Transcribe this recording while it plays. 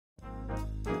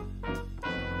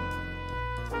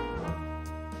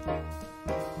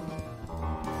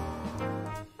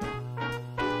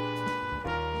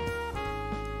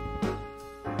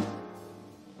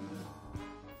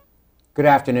Good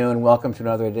afternoon. Welcome to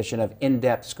another edition of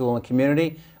In-Depth School and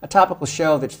Community, a topical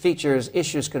show that features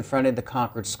issues confronting the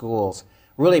Concord schools.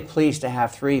 Really pleased to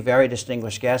have three very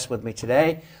distinguished guests with me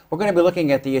today. We're going to be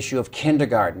looking at the issue of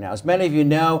kindergarten. Now, as many of you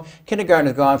know, kindergarten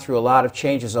has gone through a lot of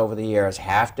changes over the years.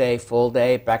 Half day, full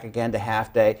day, back again to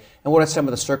half day. And what are some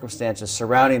of the circumstances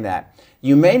surrounding that?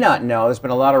 You may not know, there's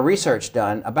been a lot of research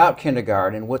done about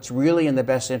kindergarten and what's really in the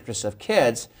best interest of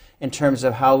kids in terms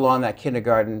of how long that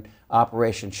kindergarten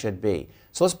operation should be.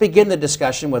 So let's begin the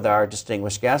discussion with our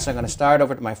distinguished guests. I'm going to start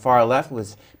over to my far left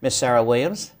with Miss Sarah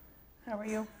Williams. How are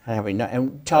you?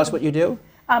 And tell us what you do.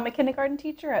 I'm a kindergarten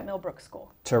teacher at Millbrook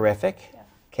School. Terrific. Yeah.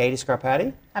 Katie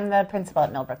Scarpati? I'm the principal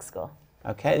at Millbrook School.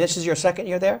 Okay. This is your second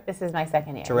year there? This is my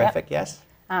second year. Terrific. Yep. Yes.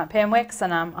 Pam Wicks,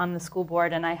 and I'm on the school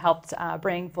board, and I helped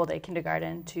bring full-day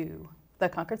kindergarten to the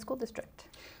Concord School District.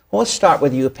 Well, let's start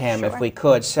with you, Pam, Sure. if we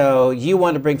could. So you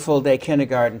want to bring full-day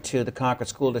kindergarten to the Concord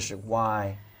School District.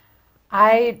 Why?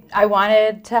 I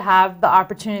wanted to have the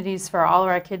opportunities for all of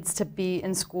our kids to be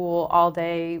in school all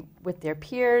day with their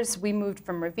peers. We moved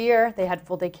from Revere. They had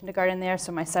full-day kindergarten there,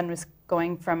 so my son was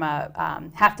going from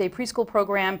a half-day preschool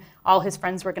program. All his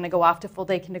friends were going to go off to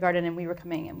full-day kindergarten, and we were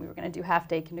coming, and we were going to do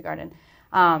half-day kindergarten.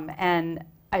 And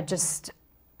I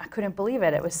couldn't believe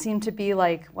it. It seemed to be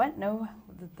like, what? No,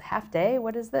 half day?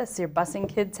 What is this? You're busing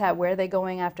kids out. Where are they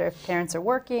going after if parents are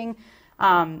working?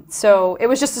 So it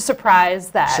was just a surprise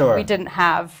that we didn't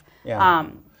have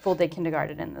full-day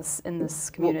kindergarten in this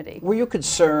community. Were you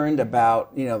concerned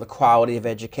about the quality of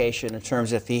education in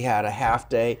terms of if he had a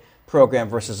half-day program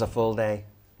versus a full-day?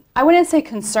 I wouldn't say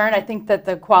concerned. I think that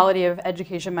the quality of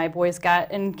education my boys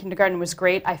got in kindergarten was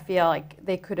great. I feel like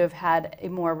they could have had a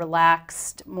more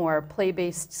relaxed, more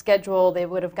play-based schedule. They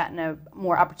would have gotten a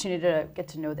more opportunity to get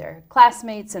to know their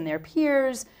classmates and their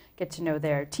peers, get to know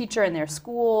their teacher and their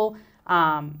school.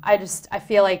 I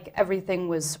feel like everything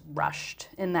was rushed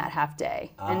in that half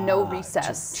day and no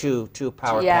recess. Too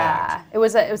power packed. Yeah, it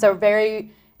was a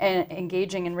very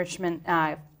engaging enrichment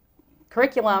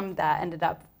curriculum that ended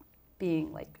up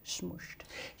being like smooshed.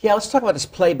 Yeah, let's talk about this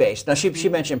play-based. Now, she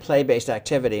mentioned play-based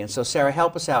activity, and so Sarah,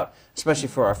 help us out, especially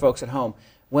for our folks at home.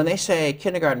 When they say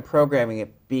kindergarten programming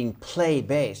it being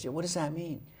play-based, what does that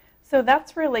mean? So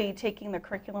that's really taking the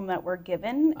curriculum that we're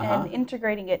given and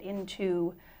integrating it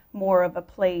into more of a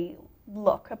play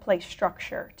look, a play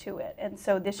structure to it. And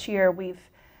so this year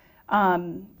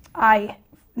I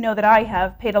know that I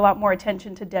have paid a lot more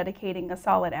attention to dedicating a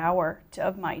solid hour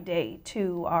of my day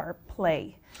to our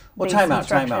play. Well, time out.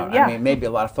 Yeah. I mean, maybe a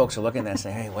lot of folks are looking at that and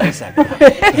saying, hey, wait a second.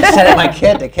 You sending my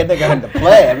kid to kindergarten to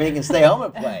play. I mean, he can stay home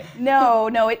and play. No,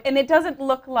 and it doesn't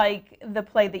look like the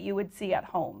play that you would see at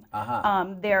home.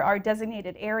 There are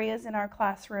designated areas in our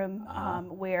classroom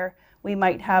where we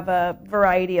might have a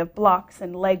variety of blocks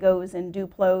and Legos and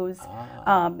Duplos.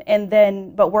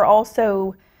 But we're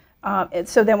also,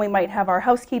 so then we might have our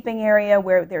housekeeping area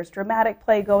where there's dramatic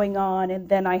play going on, and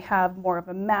then I have more of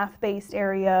a math-based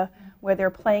area where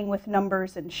they're playing with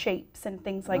numbers and shapes and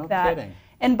things like that. Kidding.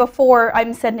 And before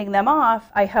I'm sending them off,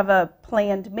 I have a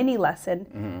planned mini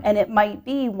lesson, and it might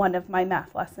be one of my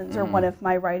math lessons or one of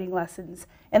my writing lessons.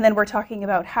 And then we're talking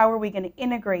about how are we going to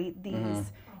integrate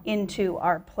these into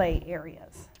our play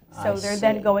areas. So they're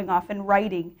then going off and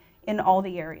writing in all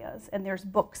the areas, and there's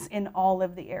books in all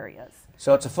of the areas.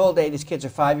 So it's a full day. These kids are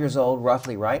 5 years old,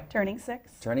 roughly, right? Turning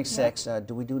 6. Turning 6.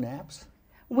 Do we do naps?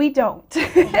 We don't.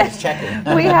 Just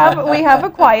checking. we have a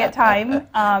quiet time,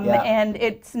 and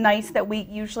it's nice that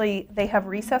they have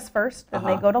recess first, then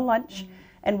they go to lunch,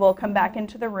 and we'll come back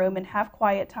into the room and have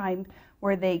quiet time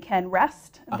where they can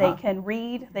rest, they can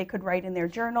read, they could write in their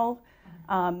journal,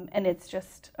 and it's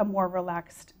just a more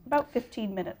relaxed, about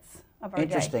 15 minutes of our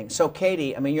Interesting. day. So,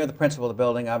 Katie, I mean, you're the principal of the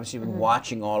building. Obviously, you've been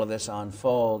watching all of this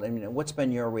unfold. I mean, what's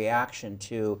been your reaction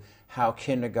to how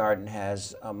kindergarten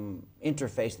has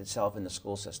interfaced itself in the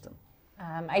school system?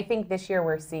 I think this year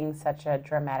we're seeing such a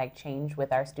dramatic change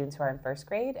with our students who are in first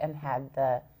grade and had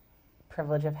the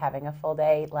privilege of having a full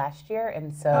day last year,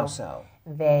 and so, How so?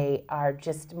 They are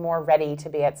just more ready to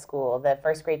be at school. The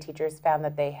first grade teachers found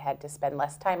that they had to spend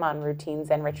less time on routines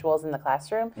and rituals in the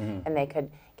classroom, and they could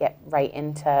get right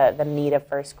into the meat of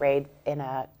first grade in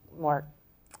a more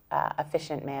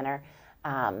efficient manner.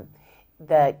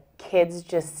 The kids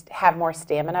just have more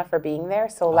stamina for being there.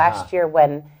 So last year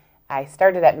when I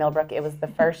started at Millbrook, it was the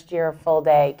first year of full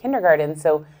day kindergarten.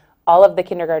 So all of the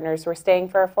kindergartners were staying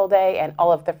for a full day, and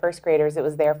all of the first graders, it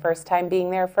was their first time being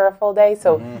there for a full day.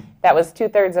 So that was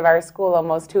 2/3 of our school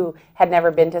almost who had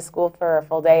never been to school for a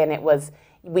full day, and it was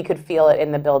we could feel it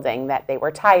in the building that they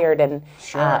were tired, and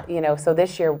Sure. you know, so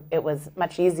this year it was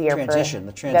much easier. The transition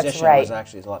That's right. was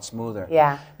actually a lot smoother.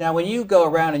 Yeah. Now, when you go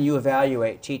around and you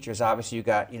evaluate teachers, obviously you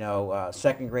got, you know,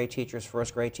 second grade teachers,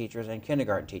 first grade teachers, and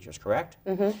kindergarten teachers, correct?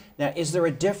 Mm-hmm. Now, is there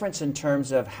a difference in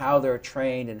terms of how they're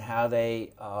trained and how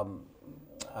they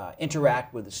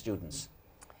interact with the students?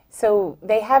 So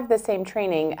they have the same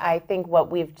training. I think what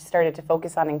we've started to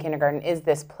focus on in kindergarten is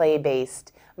this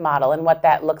play-based model and what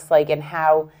that looks like and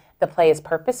how the play is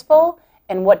purposeful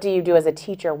and what do you do as a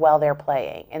teacher while they're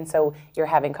playing. And so you're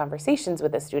having conversations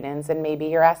with the students and maybe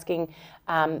you're asking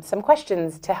some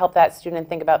questions to help that student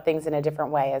think about things in a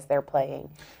different way as they're playing.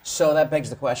 So that begs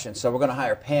the question. So we're going to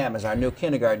hire Pam as our new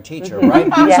kindergarten teacher, right?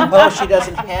 Yeah. Suppose she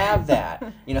doesn't have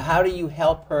that. You know, how do you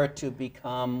help her to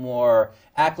become more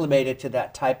acclimated to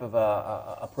that type of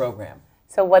a program?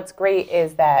 So what's great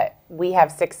is that we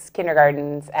have 6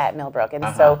 kindergartens at Millbrook,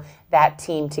 and so that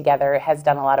team together has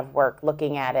done a lot of work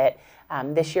looking at it.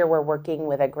 This year we're working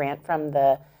with a grant from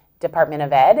the Department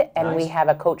of Ed, and we have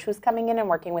a coach who's coming in and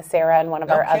working with Sarah and one of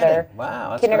our other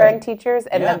kindergarten teachers,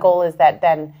 and the goal is that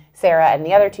then Sarah and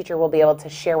the other teacher will be able to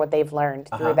share what they've learned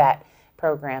through that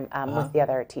program with the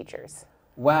other teachers.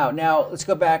 Wow. Now, let's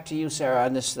go back to you, Sarah,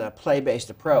 on this play-based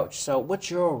approach. So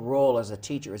what's your role as a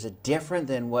teacher? Is it different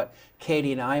than what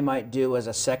Katie and I might do as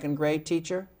a second grade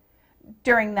teacher?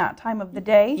 During that time of the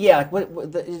day? Yeah.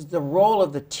 Is the role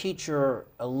of the teacher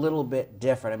a little bit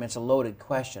different? I mean, it's a loaded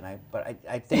question, but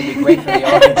I think it'd be great for the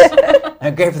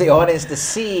audience, great for the audience to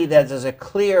see that there's a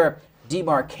clear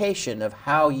demarcation of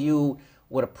how you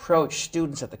would approach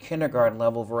students at the kindergarten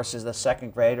level versus the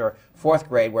second grade or fourth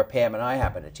grade where Pam and I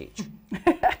happen to teach.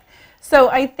 So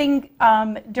I think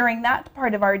during that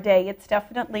part of our day, it's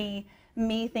definitely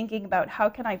me thinking about how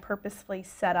can I purposefully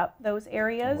set up those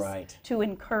areas to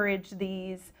encourage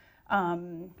these,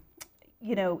 you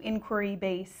know,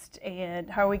 inquiry-based, and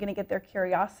how are we going to get their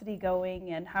curiosity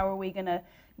going, and how are we going to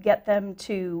get them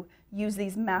to use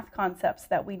these math concepts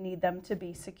that we need them to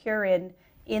be secure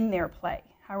in their play.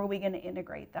 How are we going to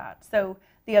integrate that? So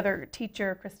the other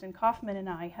teacher, Kristen Kaufman, and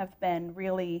I have been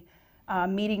really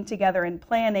meeting together and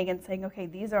planning and saying, okay,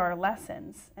 these are our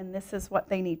lessons and this is what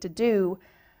they need to do.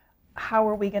 How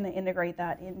are we going to integrate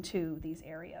that into these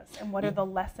areas? And what are the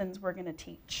lessons we're going to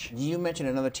teach? You mentioned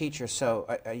another teacher, so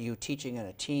are you teaching in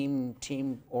a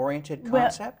team-oriented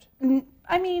concept? Well,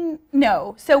 I mean,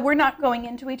 no. So we're not going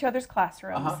into each other's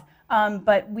classrooms,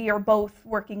 but we are both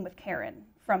working with Karen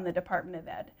from the Department of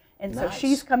Ed. And so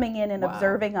she's coming in and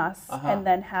observing us and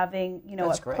then having, you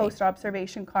know, a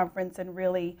post-observation conference and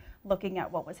really looking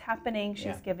at what was happening.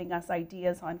 She's giving us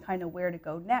ideas on kind of where to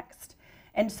go next.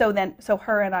 And so then, so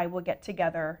her and I will get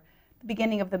together the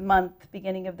beginning of the month,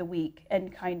 beginning of the week,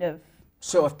 and kind of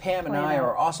So if Pam and I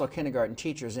are also kindergarten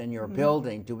teachers in your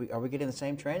building, are we getting the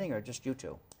same training or just you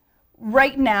two?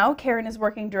 Right now, Karen is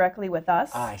working directly with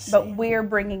us, but we're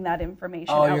bringing that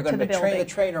information out to the building. Oh, you're going to train the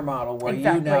trainer model where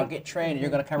you now get trained and you're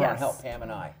going to come around and help Pam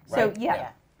and I, right?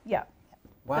 So,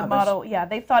 Wow, the model,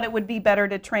 they thought it would be better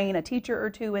to train a teacher or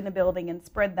two in the building and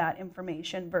spread that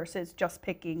information versus just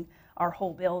picking our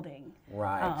whole building.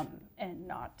 Right. And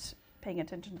not paying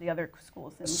attention to the other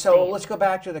schools in the So state. let's go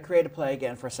back to the creative play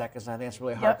again for a second. I think it's a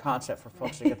really hard concept for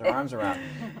folks to get their arms around.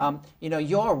 You know,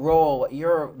 your role,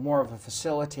 you're more of a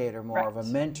facilitator, more of a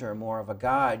mentor, more of a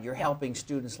guide. You're helping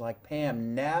students like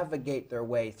Pam navigate their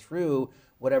way through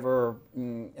whatever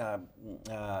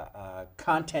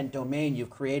content domain you've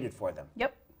created for them.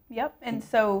 Yep. And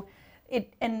so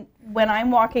and when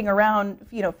I'm walking around,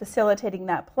 you know, facilitating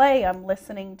that play, I'm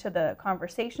listening to the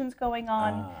conversations going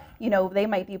on. You know, they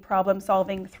might be problem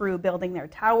solving through building their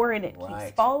tower and it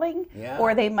keeps falling,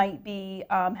 or they might be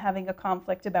having a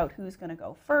conflict about who's going to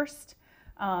go first.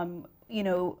 You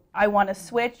know, I want to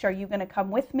switch. Are you going to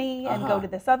come with me and go to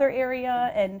this other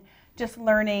area? And just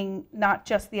learning not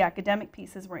just the academic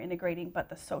pieces we're integrating, but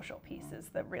the social piece is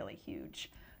the really huge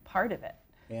part of it.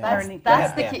 That's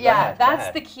the key.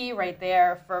 That's the key right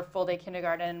there for full day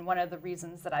kindergarten. One of the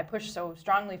reasons that I push so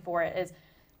strongly for it is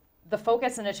the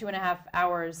focus in a 2.5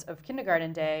 hours of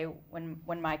kindergarten day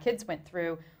when my kids went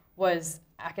through was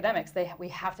academics. We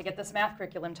have to get this math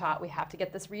curriculum taught. We have to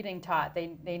get this reading taught.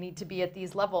 They need to be at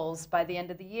these levels by the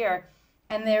end of the year.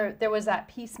 And there was that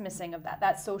piece missing of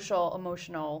that social,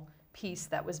 emotional piece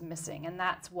that was missing. And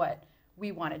that's what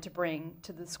we wanted to bring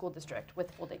to the school district with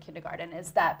full day kindergarten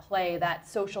is that play, that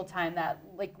social time, that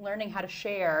like learning how to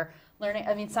share,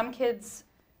 I mean, some kids,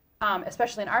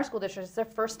 especially in our school district, it's their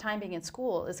first time being in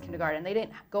school is kindergarten. They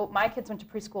didn't go, my kids went to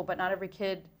preschool, but not every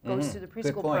kid goes through the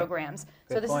preschool programs.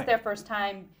 So this is their first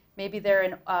time. Maybe they're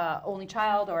an only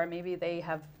child, or maybe they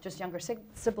have just younger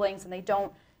siblings and they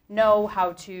don't know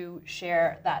how to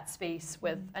share that space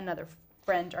with another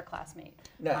friend or classmate.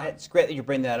 No, it's great that you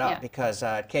bring that up Yeah. because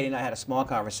Katie and I had a small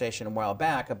conversation a while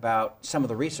back about some of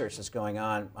the research that's going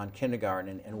on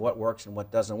kindergarten and what works and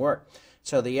what doesn't work.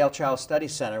 So the Yale Child Study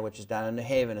Center, which is down in New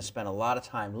Haven, has spent a lot of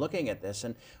time looking at this.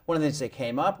 And one of the things they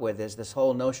came up with is this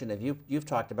whole notion that you've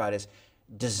talked about is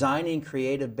designing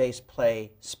creative-based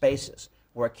play spaces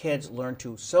where kids learn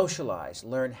to socialize,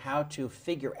 learn how to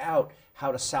figure out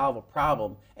how to solve a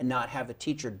problem and not have the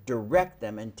teacher direct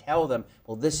them and tell them,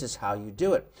 well, this is how you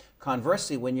do it.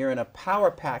 Conversely, when you're in a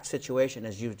power-packed situation,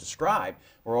 as you've described,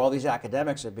 where all these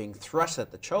academics are being thrust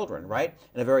at the children, right?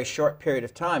 In a very short period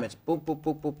of time, it's boom, boom,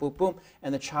 boom, boom, boom, boom,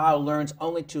 and the child learns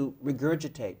only to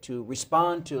regurgitate, to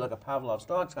respond to, like a Pavlov's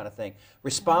dog kind of thing,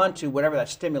 respond to whatever that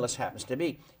stimulus happens to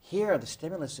be. Here, the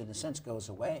stimulus, in a sense, goes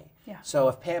away. Yeah. So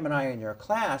if Pam and I are in your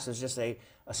class, there's just a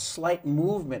slight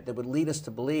movement that would lead us to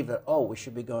believe that, oh, we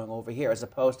should be going over here, as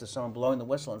opposed to someone blowing the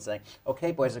whistle and saying,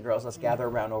 okay, boys and girls, let's gather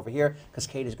around over here because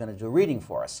Katie's going to do reading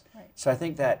for us. Right. So I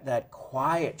think that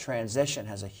quiet transition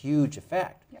has a huge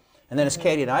effect. Yep. And then as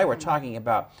Katie and I were talking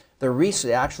about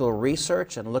the actual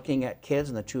research and looking at kids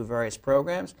in the two various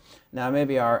programs, now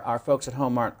maybe our folks at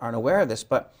home aren't aware of this,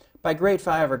 but by grade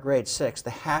 5 or grade 6,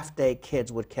 the half-day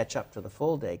kids would catch up to the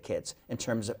full-day kids in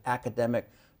terms of academic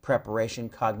preparation,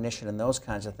 cognition, and those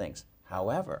kinds of things.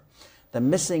 However, the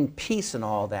missing piece in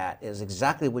all that is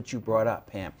exactly what you brought up,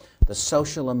 Pam. The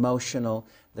social, emotional,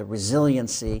 the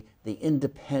resiliency, the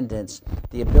independence,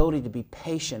 the ability to be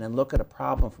patient and look at a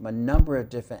problem from a number of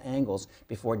different angles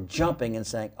before jumping and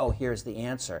saying, oh, here's the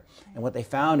answer. And what they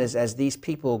found is as these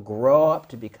people grow up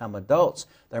to become adults,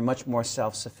 they're much more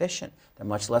self-sufficient. They're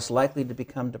much less likely to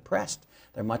become depressed.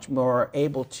 They're much more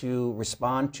able to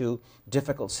respond to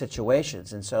difficult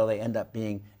situations, and so they end up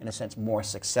being, in a sense, more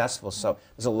successful. So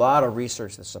there's a lot of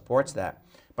research that supports that.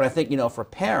 But I think, you know, for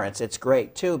parents, it's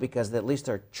great, too, because at least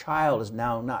their child is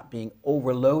now not being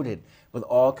overloaded with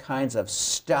all kinds of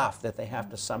stuff that they have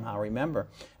to somehow remember.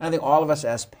 And I think all of us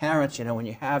as parents, you know, when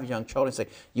you have young children, it's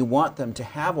like you want them to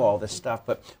have all this stuff,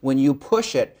 but when you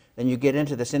push it, then you get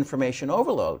into this information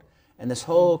overload. And this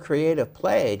whole creative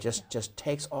play just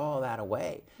takes all that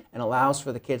away and allows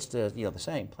for the kids to, you know, the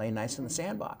saying, play nice in the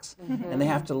sandbox. Mm-hmm. And they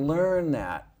have to learn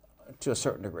that to a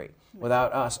certain degree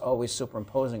without us always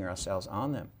superimposing ourselves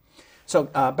on them. So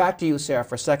back to you, Sarah,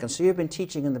 for a second. So you've been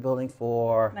teaching in the building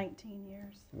for? 19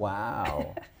 years.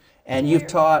 Wow. And you've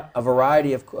taught a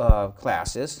variety of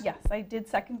classes. Yes, I did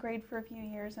second grade for a few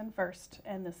years and first,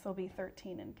 and this will be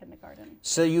 13 in kindergarten.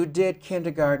 So you did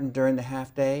kindergarten during the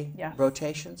half-day Yes.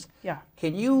 rotations? Yeah.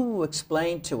 Can you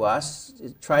explain to us,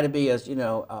 try to be as, you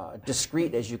know,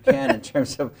 discreet as you can in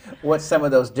terms of what some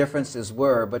of those differences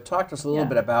were, but talk to us a little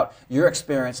bit about your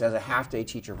experience as a half-day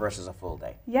teacher versus a full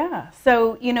day. Yeah,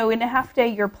 so, you know, in a half day,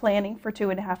 you're planning for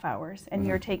 2.5 hours, and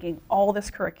you're taking all this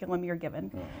curriculum you're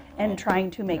given and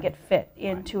trying to make it fit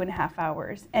in 2.5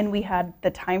 hours. And we had the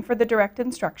time for the direct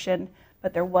instruction,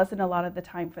 but there wasn't a lot of the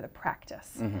time for the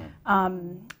practice.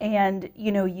 And,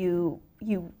 you know,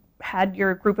 you had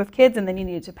your group of kids, and then you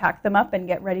needed to pack them up and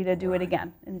get ready to do it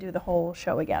again and do the whole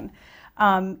show again.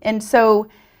 And so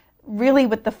really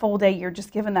with the full day, you're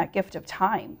just given that gift of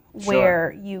time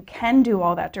where you can do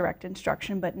all that direct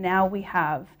instruction, but now we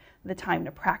have the time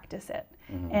to practice it.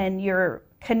 And you're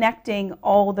connecting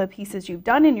all the pieces you've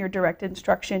done in your direct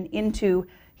instruction into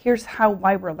here's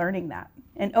why we're learning that.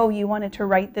 And oh, you wanted to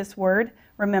write this word?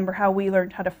 Remember how we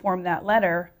learned how to form that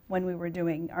letter when we were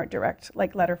doing our direct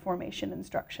letter formation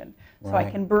instruction. So I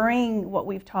can bring what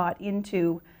we've taught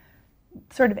into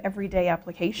sort of everyday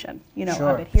application, you know,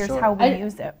 of it. Here's how we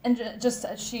use it. And just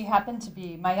she happened to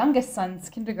be my youngest son's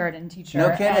kindergarten teacher. No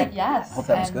kidding. And yes. I hope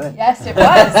that was good. Yes, it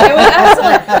was. It was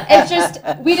excellent. It's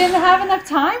just we didn't have enough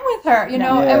time with her, you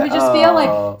know. Yeah. And we just feel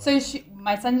like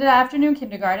my son did afternoon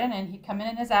kindergarten, and he'd come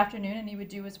in his afternoon, and he would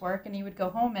do his work, and he would go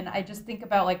home. And I just think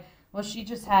about well, she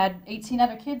just had 18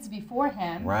 other kids before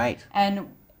him. Right. And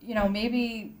you know,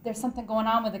 maybe there's something going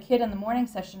on with a kid in the morning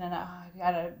session, and I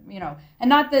gotta, you know, and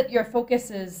not that your focus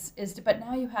is, but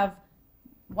now you have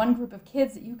one group of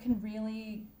kids that you can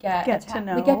really get to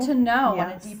know on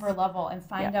a deeper level and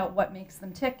find out what makes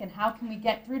them tick and how can we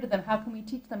get through to them, how can we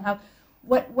teach them,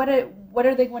 what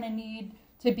are they going to need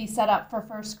to be set up for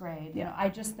first grade. You know, I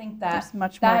just think that there's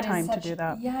much more time to do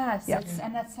that. Yes,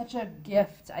 and that's such a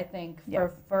gift, I think,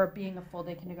 for being a full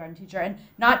day kindergarten teacher. And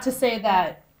not to say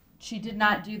that she did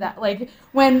not do that. Like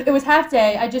when it was half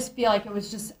day, I just feel like it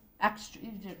was just extra,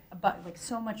 but like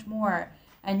so much more.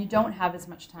 and you don't have as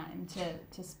much time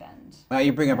to spend. Well,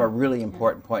 you bring up a really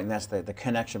important point, and that's the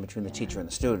connection between the teacher and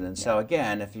the student. And so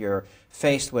again, if you're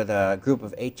faced with a group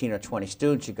of 18 or 20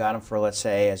 students, you got them for, let's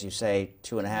say, as you say,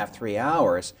 2.5, 3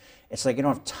 hours, it's like you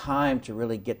don't have time to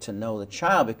really get to know the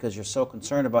child because you're so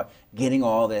concerned about getting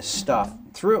all this stuff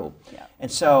through. Yeah.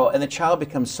 And so, and the child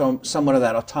becomes somewhat of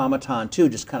that automaton too,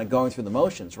 just kind of going through the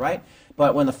motions, right?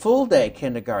 But when the full day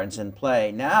kindergarten's in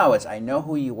play, now it's I know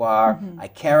who you are, I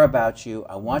care about you,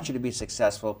 I want you to be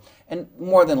successful, and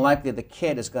more than likely the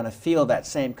kid is going to feel that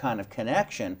same kind of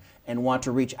connection and want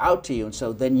to reach out to you. And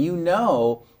so then you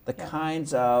know the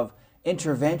kinds of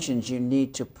interventions you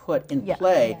need to put in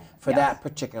play for that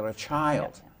particular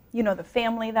child. You know the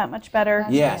family that much better.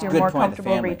 Yes, You're good more point, the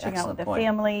comfortable family. reaching out with Excellent the point.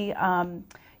 family.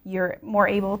 You're more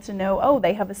able to know, oh,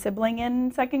 they have a sibling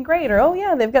in 2nd grade, or oh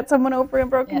yeah, they've got someone over in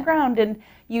Broken Ground, and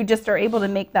you just are able to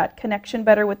make that connection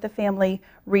better with the family,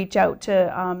 reach out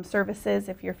to services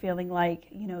if you're feeling like,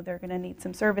 you know, they're going to need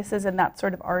some services, and that's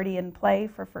sort of already in play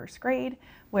for 1st grade,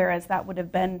 whereas that would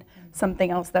have been something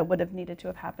else that would have needed to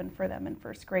have happened for them in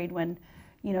 1st grade when,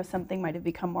 you know, something might have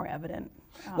become more evident.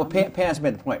 Well, Pam's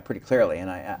made the point pretty clearly,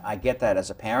 and I get that as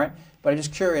a parent, but I'm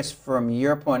just curious from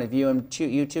your point of view, and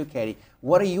you too, Katie,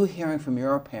 what are you hearing from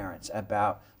your parents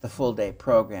about the full day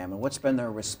program, and what's been their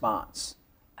response?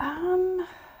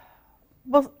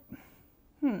 Well,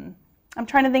 I'm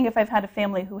trying to think if I've had a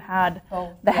family who had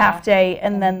Both, the half day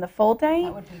and then the full day.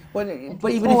 That would be Well,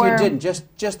 but even if you didn't,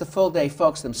 just the full day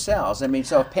folks themselves. I mean,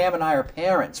 so if Pam and I are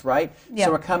parents, right? Yeah.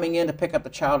 So we're coming in to pick up the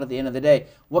child at the end of the day.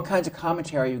 What kinds of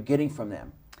commentary are you getting from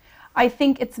them? I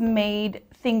think it's made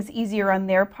things easier on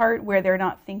their part where they're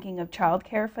not thinking of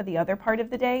childcare for the other part of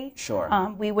the day.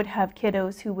 Sure. We would have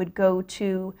kiddos who would go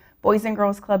to Boys and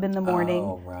Girls Club in the morning,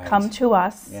 Oh, right. come to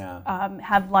us, Yeah.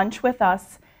 have lunch with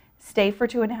us, stay for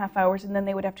 2.5 hours, and then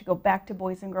they would have to go back to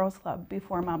Boys and Girls Club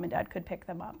before Mom and Dad could pick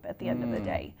them up at the end of the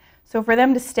day. So for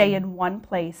them to stay in one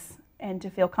place and to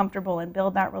feel comfortable and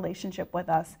build that relationship with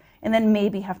us, and then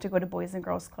maybe have to go to Boys and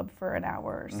Girls Club for an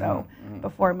hour or so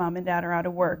before Mom and Dad are out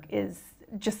of work is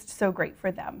just so great for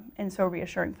them and so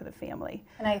reassuring for the family.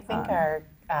 And I think our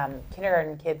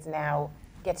kindergarten kids now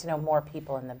get to know more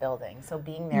people in the building. So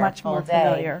being there Much a full more day,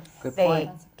 familiar. Good they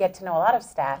point. get to know a lot of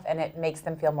staff, and it makes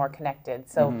them feel more connected.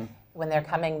 So when they're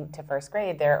coming to 1st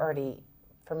grade, they're already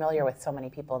familiar with so many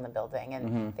people in the building,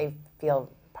 and they feel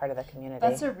part of the community.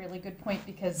 That's a really good point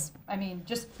because, I mean,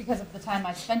 just because of the time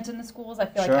I spent in the schools, I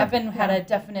feel Sure. like Evan had a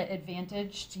definite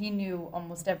advantage. He knew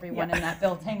almost everyone in that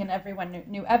building and everyone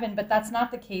knew Evan, but that's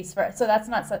not the case so that's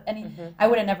not any, I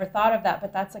would have never thought of that,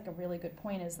 but that's like a really good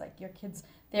point is like your kids,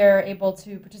 they're able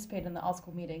to participate in the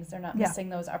all-school meetings. They're not missing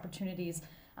those opportunities.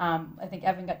 I think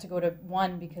Evan got to go to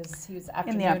one because he was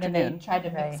afternoon and they tried to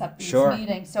mix up these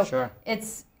meetings. So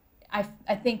it's,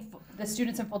 I think the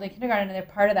students in full day kindergarten, they're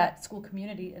part of that school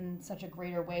community in such a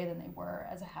greater way than they were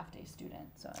as a half day student.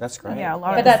 So That's great. Yeah, a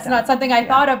lot but of that's not something I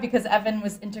thought of because Evan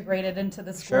was integrated into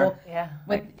the school. Yeah.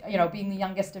 With being the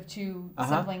youngest of 2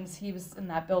 siblings, he was in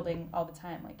that building all the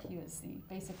time. Like he was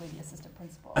basically the assistant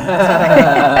principal.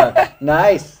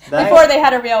 Nice. Before they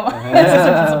had a real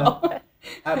assistant principal.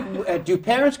 Do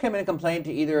parents come in and complain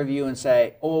to either of you and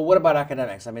say, oh, well, what about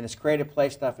academics? I mean, this creative play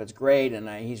stuff, it's great, and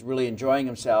he's really enjoying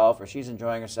himself, or she's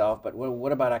enjoying herself, but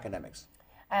what about academics?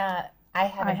 I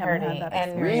haven't heard any. that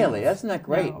And experience. Really? Isn't that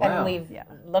great? No. Wow. And we've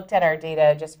looked at our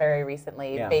data just very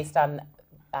recently based on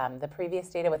the previous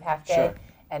data with half day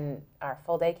and our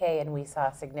full day K, and we saw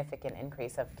a significant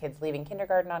increase of kids leaving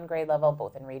kindergarten on grade level,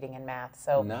 both in reading and math.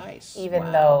 So Nice.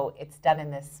 even though it's done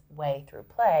in this way through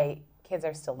play, kids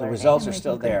are still The learning. results are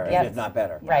still there, Yes. if not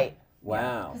better. Right.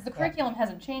 Wow. Because the curriculum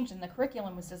hasn't changed, and the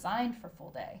curriculum was designed for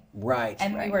full day. Right.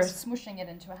 And we were smushing it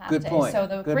into a half Good day. point. So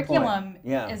the Good curriculum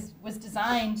point. was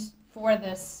designed for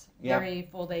this Yep. very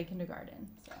full day kindergarten.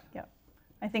 So.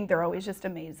 I think they're always just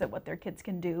amazed at what their kids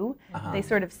can do. They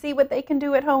sort of see what they can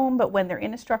do at home, but when they're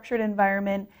in a structured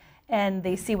environment and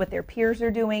they see what their peers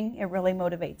are doing, it really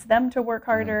motivates them to work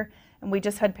harder. And we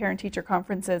just had parent-teacher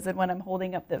conferences, and when I'm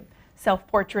holding up the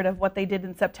self-portrait of what they did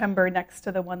in September next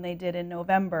to the one they did in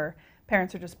November,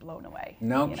 parents are just blown away.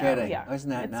 No kidding. Yeah. Isn't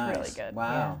that it's nice? really good.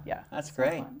 Wow. Yeah. That's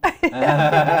great.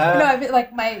 I mean,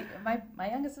 like my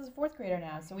youngest is a 4th grader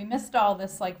now, so we missed all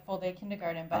this like full day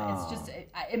kindergarten. But it's just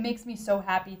it makes me so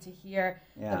happy to hear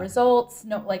the results.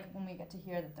 No, like when we get to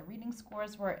hear that the reading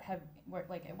scores were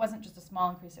like it wasn't just a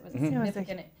small increase; it was a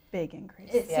significant, big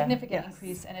increase. Significant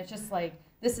increase, and it's just like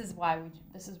this is why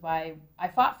I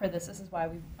fought for this. This is why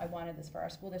I wanted this for our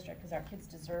school district because our kids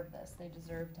deserve this. They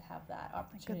deserve to have that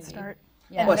opportunity. Good start.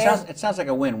 Yeah. Well, it sounds like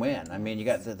a win-win. I mean, you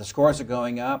got the scores are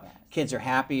going up, kids are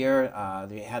happier,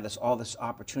 they have all this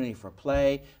opportunity for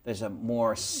play, there's a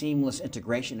more seamless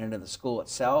integration into the school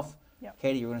itself. Yep.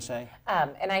 Katie, you were going to say?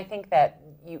 And I think that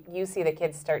you see the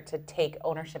kids start to take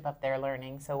ownership of their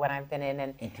learning. So when I've been in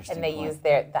and they use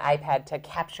the iPad to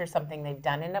capture something they've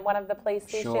done in one of the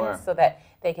PlayStations, so that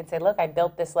they can say, look, I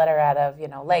built this letter out of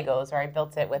Legos, or I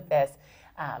built it with this.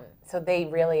 So they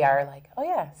really are like, oh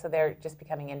yeah, so they're just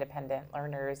becoming independent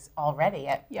learners already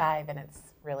at 5, and it's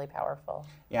really powerful.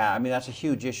 Yeah, I mean, that's a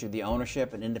huge issue, the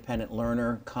ownership and independent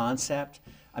learner concept.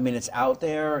 I mean, it's out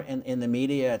there in the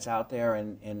media, it's out there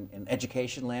in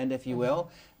education land, if you will,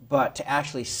 but to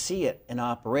actually see it in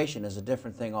operation is a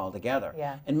different thing altogether.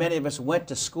 Yeah. And many of us went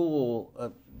to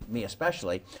school, me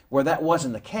especially, where that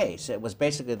wasn't the case. It was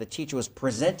basically the teacher was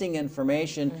presenting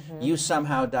information, you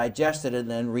somehow digested it and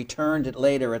then returned it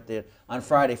later on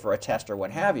Friday for a test or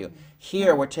what have you.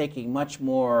 Here we're taking much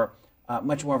more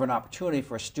of an opportunity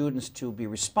for students to be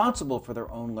responsible for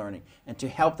their own learning and to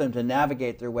help them to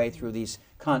navigate their way through these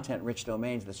content-rich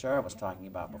domains that Sarah was talking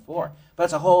about before. But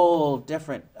it's a whole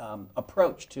different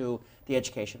approach to the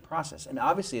education process. And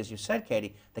obviously, as you said,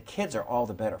 Katie, the kids are all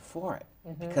the better for it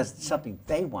because it's something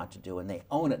they want to do and they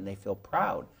own it and they feel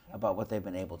proud about what they've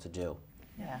been able to do.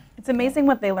 Yeah. It's amazing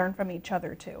what they learn from each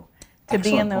other, too. To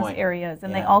be in those areas,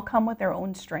 and they all come with their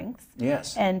own strengths.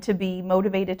 Yes. And to be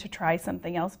motivated to try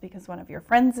something else because one of your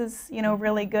friends is,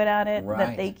 really good at it,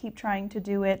 that they keep trying to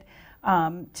do it.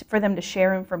 For them to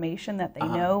share information that they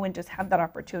know and just have that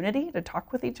opportunity to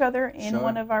talk with each other in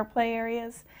one of our play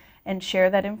areas and share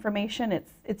that information.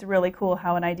 It's really cool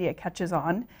how an idea catches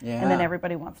on and then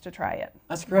everybody wants to try it.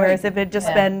 That's great. Whereas if it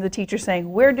just been the teacher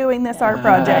saying, we're doing this art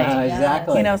project,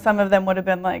 exactly. Some of them would have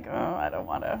been like, oh, I don't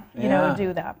want to,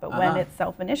 do that. But when it's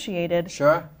self-initiated,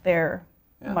 they're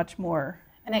much more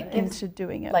and it gives into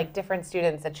doing it. Like different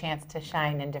students a chance to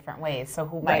shine in different ways. So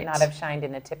who might not have shined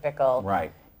in a typical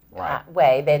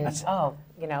way, then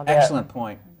excellent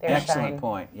point. Their Excellent shine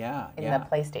point. Yeah. in the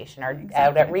PlayStation or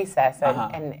out at recess,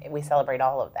 and we celebrate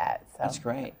all of that. So that's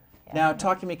great. Now,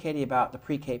 talk to me, Katie, about the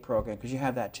pre-K program, because you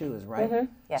have that too, is right?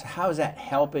 Yes. So how is that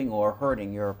helping or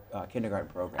hurting your kindergarten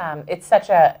program? It's such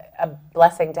a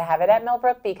blessing to have it at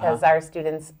Millbrook because our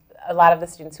students, a lot of the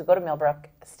students who go to Millbrook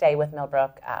stay with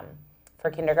Millbrook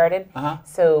for kindergarten.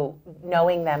 So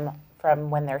knowing them from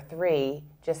when they're 3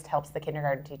 just helps the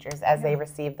kindergarten teachers as they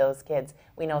receive those kids.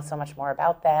 We know so much more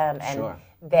about them, and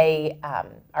they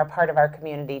are part of our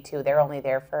community too. They're only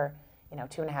there for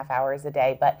 2.5 hours a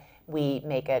day, but we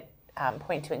make it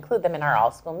point to include them in our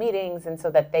all-school meetings, and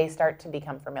so that they start to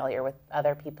become familiar with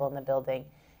other people in the building.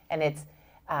 And it's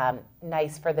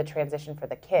nice for the transition for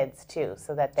the kids too,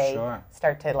 so that they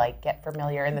start to get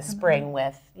familiar in the spring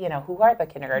with who are the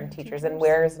kindergarten teachers and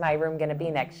where is my room going to be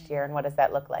next year and what does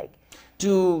that look like.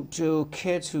 Do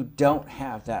kids who don't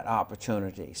have that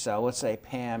opportunity, so let's say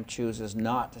Pam chooses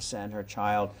not to send her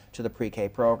child to the pre-K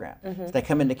program, so they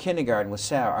come into kindergarten with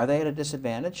Sarah, are they at a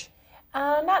disadvantage?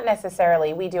 Not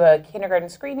necessarily. We do a kindergarten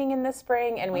screening in the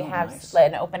spring, and we have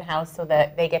an open house so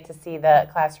that they get to see the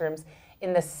classrooms.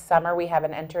 In the summer, we have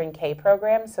an Entering K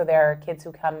program, so there are kids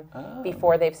who come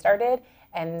before they've started,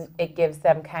 and it gives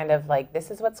them kind of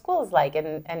this is what school is like,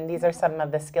 and these are some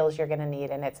of the skills you're going to need,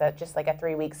 and it's just like a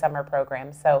 3-week summer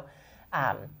program. So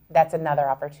that's another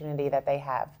opportunity that they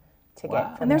have to get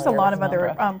familiar. And there's a lot of with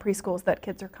other Millbrook. preschools that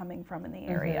kids are coming from in the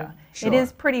area. It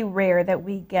is pretty rare that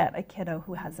we get a kiddo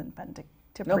who hasn't been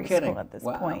to preschool at this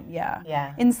point.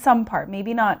 Yeah. In some part,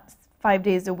 maybe not 5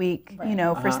 days a week,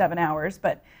 for 7 hours,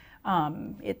 but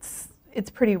it's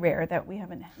pretty rare that we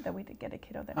did get a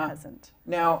kiddo that hasn't.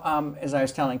 Now, as I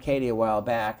was telling Katie a while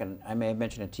back, and I may have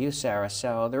mentioned it to you, Sarah,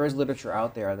 so there is literature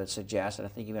out there that suggests, and I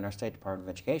think even our State Department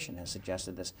of Education has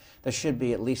suggested this, there should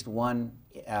be at least one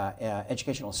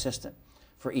educational assistant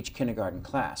for each kindergarten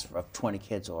class of 20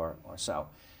 kids or so.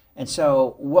 And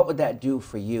so what would that do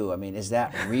for you? I mean, is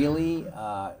that really...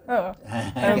 that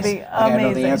would be amazing. I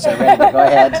know the answer already, but go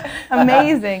ahead.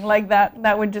 Amazing.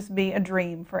 That would just be a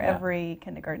dream for every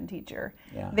kindergarten teacher.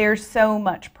 There's so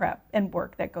much prep and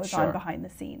work that goes on behind the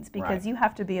scenes because you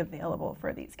have to be available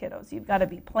for these kiddos. You've got to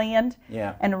be planned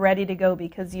and ready to go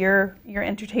because you're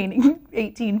entertaining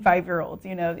 18 5-year-olds,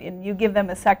 and you give them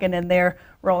a second and they're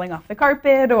rolling off the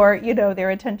carpet or,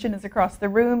 their attention is across the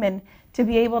room, and to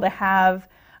be able to have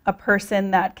a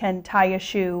person that can tie a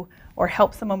shoe or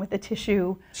help someone with a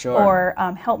tissue or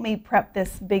help me prep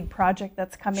this big project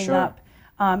that's coming up,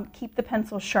 keep the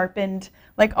pencil sharpened,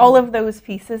 all of those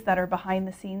pieces that are behind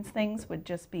the scenes things would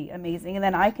just be amazing. And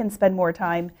then I can spend more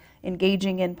time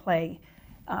engaging in play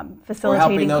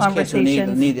facilitating those kids who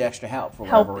conversations. need the extra help for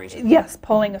whatever reason. Yes,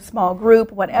 pulling a small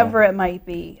group, whatever it might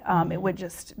be, it would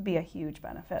just be a huge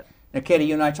benefit. Now, Katie,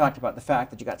 you and I talked about the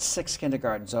fact that you got 6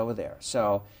 kindergartens over there.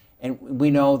 So, and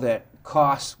we know that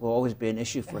costs will always be an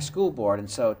issue for a school board, and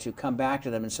so to come back to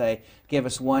them and say, give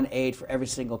us 1 aide for every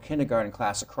single kindergarten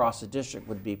class across the district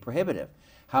would be prohibitive.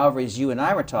 However, as you and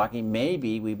I were talking,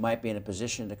 maybe we might be in a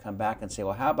position to come back and say,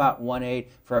 well, how about 1 aide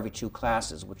for every 2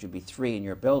 classes, which would be 3 in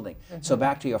your building. So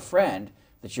back to your friend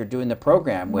that you're doing the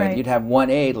program with, you'd have 1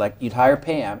 aide, like you'd hire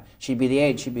Pam, she'd be the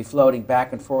aide, she'd be floating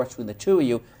back and forth between the 2 of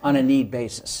you on a need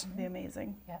basis. That'd be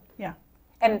amazing. Yeah. Yeah.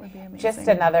 And just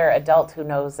another adult who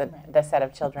knows the set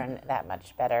of children that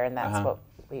much better, and that's what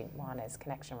we want is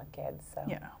connection with kids. So.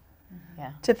 Yeah.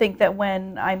 Yeah. To think that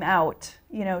when I'm out,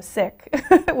 sick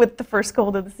with the first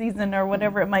cold of the season or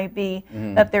whatever it might be,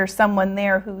 that there's someone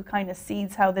there who kind of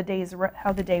sees how the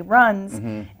day runs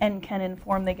and can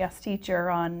inform the guest teacher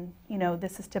on,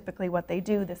 this is typically what they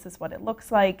do, this is what it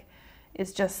looks like.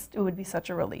 It would be such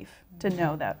a relief to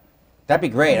know that. That'd be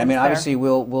great. I mean, there. obviously,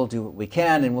 we'll do what we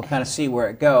can, and we'll kind of see where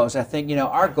it goes. I think,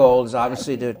 our goal is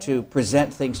obviously to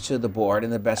present things to the board in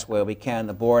the best way we can.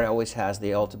 The board always has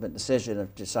the ultimate decision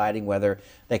of deciding whether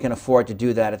they can afford to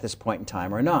do that at this point in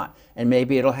time or not. And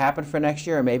maybe it'll happen for next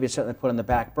year, or maybe it's something to put on the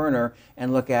back burner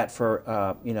and look at for,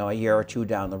 a year or 2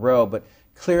 down the road. But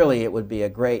clearly, it would be a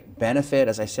great benefit.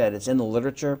 As I said, it's in the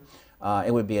literature.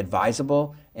 It would be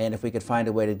advisable, and if we could find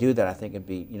a way to do that, I think it'd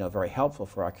be, very helpful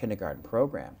for our kindergarten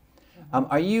program.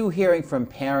 Are you hearing from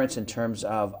parents in terms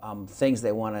of things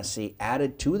they want to see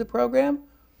added to the program?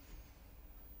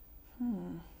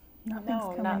 Nothing's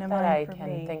coming not to that I mind for can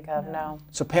me. think of, no.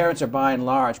 So parents are by and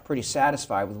large pretty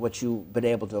satisfied with what you've been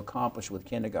able to accomplish with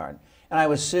kindergarten. And I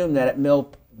would assume that at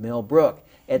Millbrook,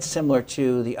 it's similar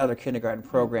to the other kindergarten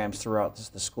programs throughout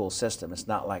the school system. It's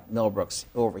not like Millbrook's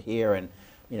over here and,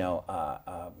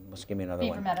 let's give me another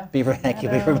one. Meadow. Beaver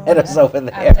Meadow's over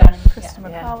there.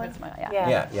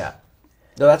 Yeah.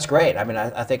 No, that's great. I mean,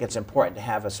 I think it's important to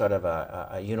have a sort of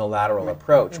a unilateral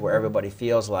approach where everybody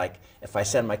feels like if I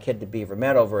send my kid to Beaver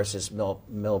Meadow versus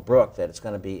Millbrook, that it's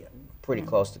going to be pretty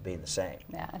close to being the same.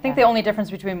 Yeah, I think the only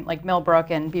difference between like Millbrook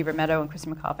and Beaver Meadow and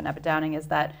Christy McCoff and Abbott Downing is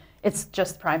that it's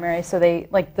just primary, so they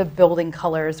the building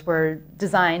colors were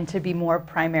designed to be more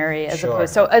primary as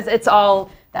opposed. So it's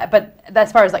all that, but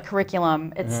as far as like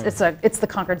curriculum, it's the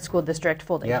Concord School District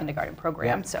full day kindergarten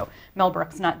program. So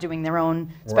Millbrook's not doing their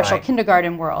own special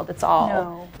kindergarten world. It's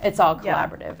all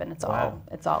collaborative and it's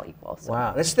all equal. So.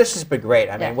 Wow, this has been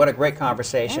great. I mean, what a great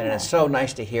conversation, and it's so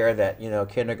nice to hear that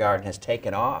kindergarten has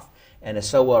taken off and is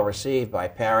so well received by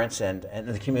parents and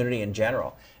the community in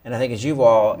general. And I think, as you've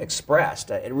all expressed,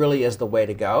 it really is the way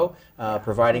to go,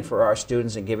 providing for our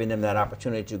students and giving them that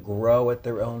opportunity to grow at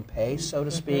their own pace, so to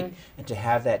speak, and to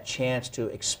have that chance to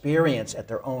experience at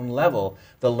their own level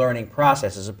the learning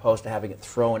process as opposed to having it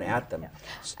thrown at them.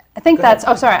 I think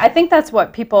I think that's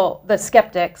what people, the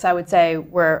skeptics, I would say,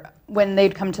 were when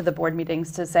they'd come to the board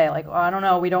meetings to say like, oh, I don't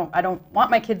know, I don't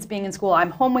want my kids being in school. I'm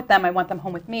home with them. I want them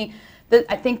home with me.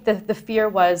 I think the fear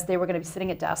was they were going to be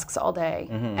sitting at desks all day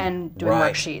and doing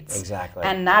worksheets. Exactly.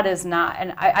 And that is not,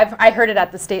 and I heard it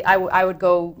at the state, I would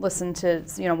go listen to,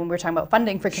 when we were talking about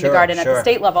funding for kindergarten at the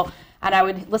state level, and I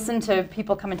would listen to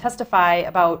people come and testify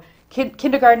about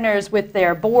kindergartners with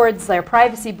their boards, their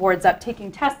privacy boards up, taking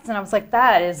tests, and I was like,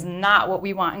 that is not what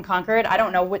we want in Concord. I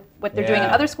don't know what they're doing in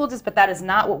other school districts, but that is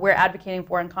not what we're advocating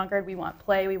for in Concord. We want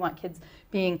play, we want kids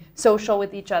being social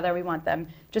with each other, we want them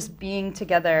just being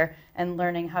together and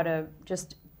learning how to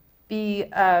just be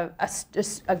a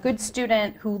good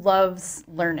student who loves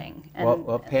learning. And,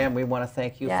 well, Pam, we want to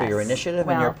thank you for your initiative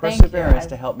and your thank you. perseverance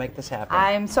to help make this happen.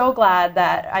 I'm so glad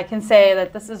that I can say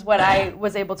that this is what I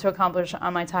was able to accomplish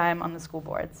on my time on the school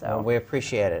board. So well, we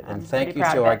appreciate it. And I'm thank pretty you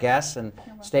proud to of our it. guests. And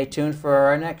stay tuned for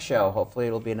our next show. Hopefully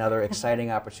it'll be another exciting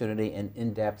opportunity in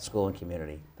in-depth school and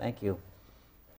community. Thank you.